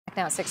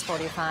Now at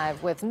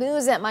 6:45 with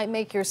news that might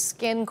make your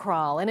skin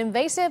crawl. An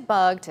invasive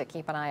bug to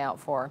keep an eye out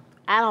for.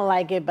 I don't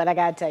like it, but I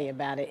gotta tell you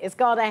about it. It's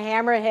called a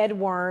hammerhead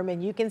worm,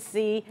 and you can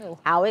see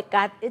how it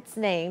got its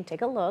name.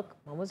 Take a look.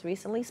 One was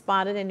recently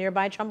spotted in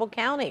nearby Trumbull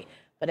County.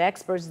 But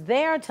experts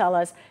there tell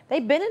us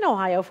they've been in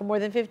Ohio for more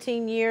than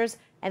 15 years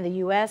and the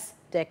U.S.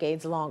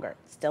 decades longer.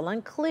 Still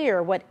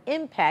unclear what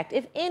impact,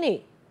 if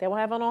any, they will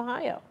have on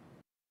Ohio.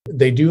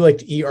 They do like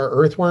to eat our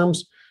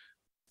earthworms,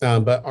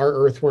 but our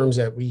earthworms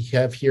that we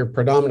have here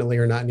predominantly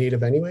are not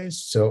native anyways.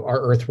 So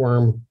our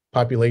earthworm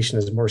population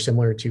is more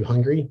similar to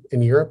Hungary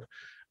in Europe.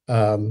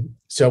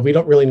 So we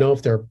don't really know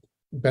if they're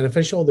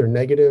beneficial, they're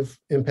negative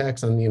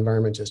impacts on the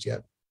environment just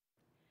yet.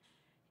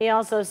 He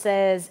also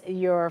says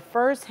your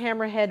first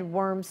hammerhead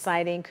worm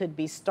sighting could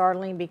be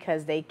startling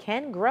because they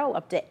can grow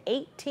up to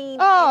 18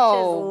 inches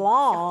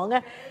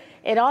long.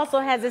 It also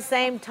has the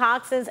same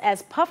toxins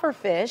as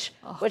pufferfish,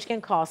 which can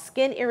cause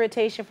skin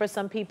irritation for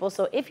some people.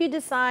 So if you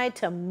decide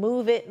to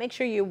move it, make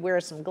sure you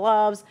wear some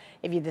gloves.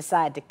 If you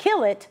decide to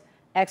kill it,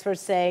 experts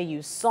say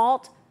use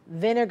salt,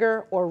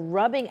 vinegar, or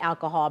rubbing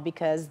alcohol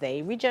because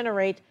they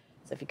regenerate.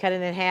 So if you cut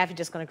it in half, you're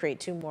just going to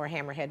create 2 more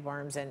hammerhead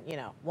worms, and, you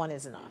know, one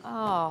is enough.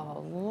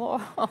 Oh,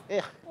 Lord.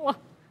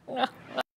 Yeah.